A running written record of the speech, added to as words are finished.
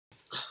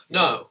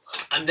No,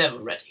 I'm never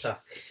ready.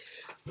 Tough.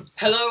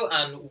 Hello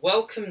and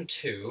welcome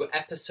to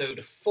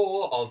episode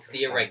 4 of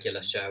the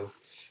IrRegular Show.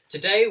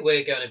 Today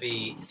we're going to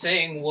be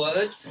saying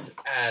words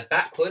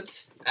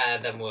backwards,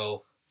 then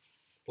we'll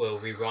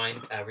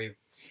rewind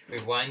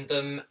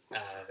them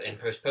in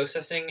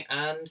post-processing,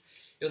 and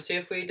you'll see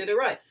if we did it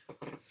right.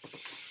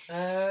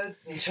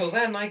 Until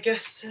then, I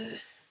guess,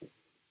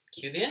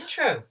 cue the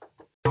intro.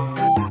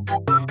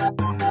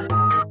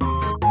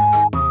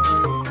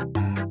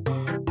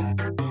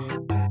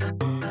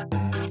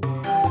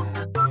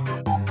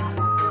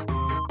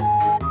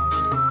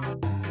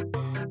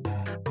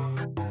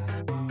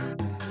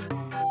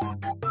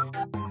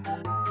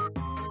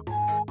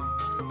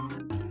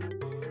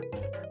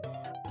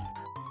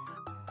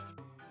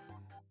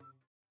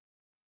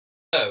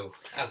 So,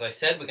 as I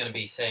said, we're going to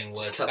be saying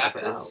words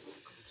backwards.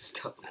 It's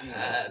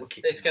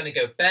going to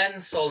go Ben,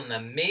 Sol, and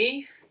then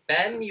me.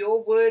 Ben,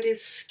 your word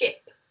is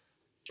skip.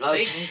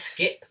 Okay. Say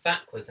skip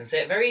backwards and say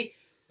it very,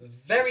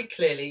 very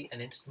clearly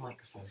and into the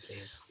microphone,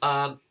 please.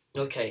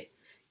 Okay.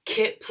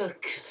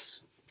 Kipux.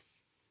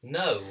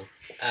 No.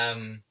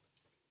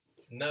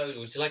 No,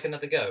 would you like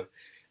another go?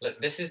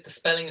 Look, this is the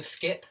spelling of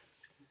skip.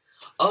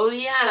 Oh,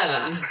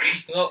 yeah.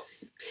 Look.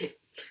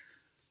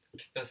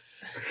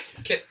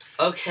 Kips.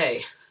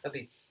 Okay. That'd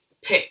be...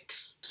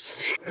 Pix.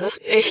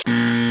 I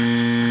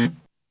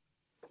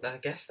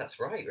guess that's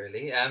right,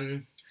 really.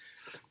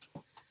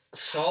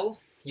 Sol,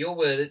 your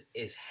word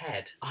is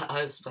head.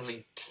 I was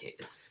spelling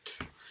kids.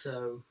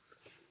 So,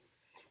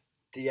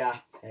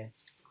 I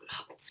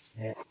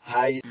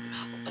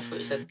thought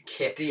you said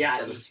kip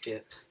instead of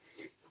skip.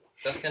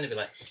 That's going to be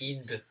like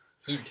heed.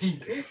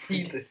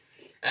 Heed.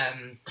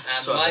 And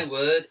my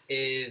word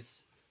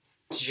is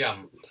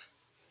jump.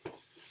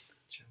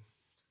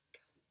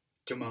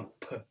 Jump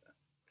up.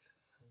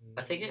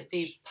 I think it'd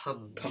be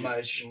punge.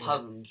 Pumage.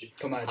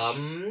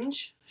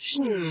 Punge.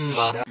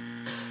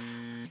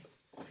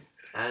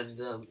 And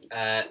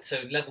so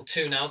level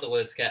 2 now, the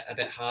words get a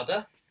bit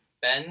harder.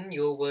 Ben,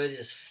 your word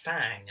is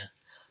fang.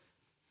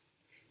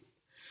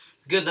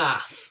 good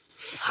enough.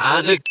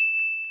 Okay.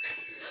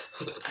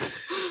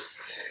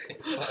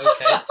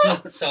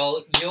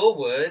 So your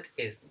word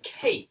is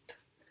cape.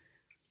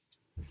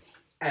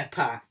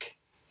 Epac.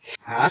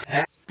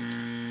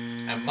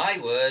 And my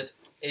word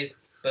is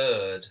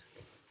bird.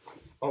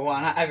 Oh,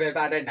 not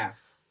everybody now.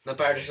 The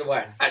bird is a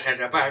word. I said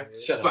the bird.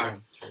 Shut up.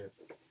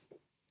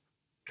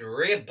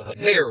 Drib.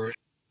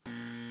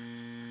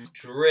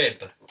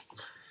 Drib.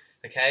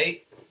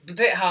 Okay, a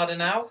bit harder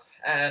now.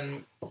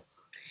 Ben,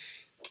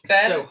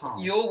 So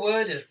hard. your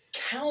word is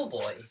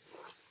cowboy.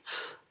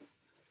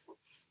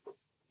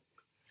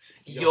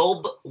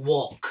 Yob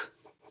walk.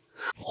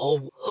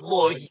 Oh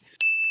boy.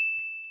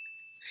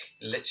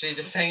 Literally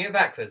just saying it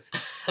backwards.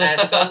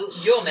 So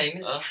your name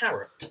is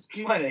Carrot.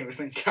 My name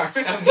isn't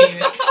Karen. I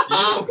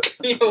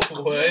mean, your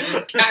word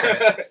is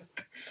carrot.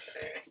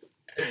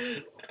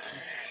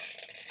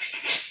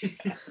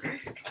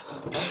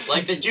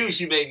 Like the juice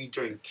you made me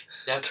drink.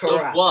 Episode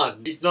Correct.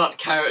 1. It's not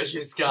carrot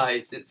juice,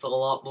 guys. It's a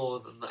lot more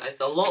than that.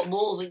 It's a lot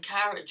more than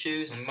carrot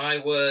juice. My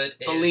word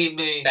is Believe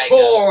me. beggar.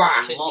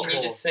 Torah. Can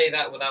you just say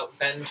that without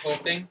Ben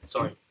talking?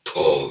 Sorry.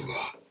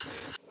 Torah.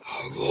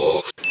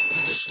 Hello.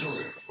 To destroy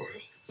it for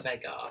you.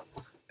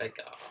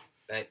 Beggar.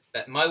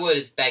 My word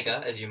is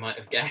beggar, as you might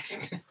have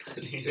guessed.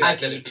 I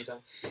said it a few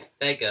times.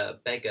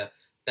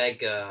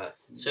 Beggar.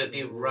 So it'd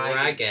be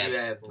Ragged.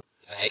 ragged.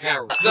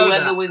 Beggar.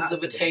 Whoever wins the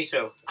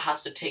potato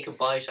has to take a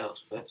bite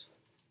out of it.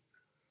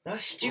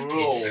 That's stupid.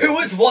 Roll. Who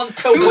would want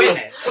to win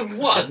it?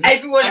 One.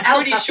 Everyone I'm else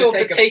pretty has to sure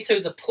take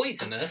potatoes are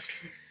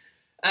poisonous.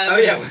 Oh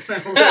yeah.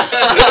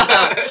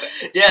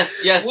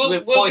 Yes, We'll we're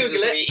Google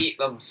poisonous. it. We eat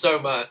them so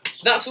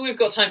much. That's all we've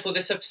got time for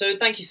this episode.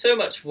 Thank you so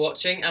much for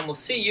watching, and we'll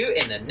see you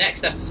in the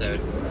next episode.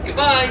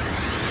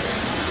 Goodbye!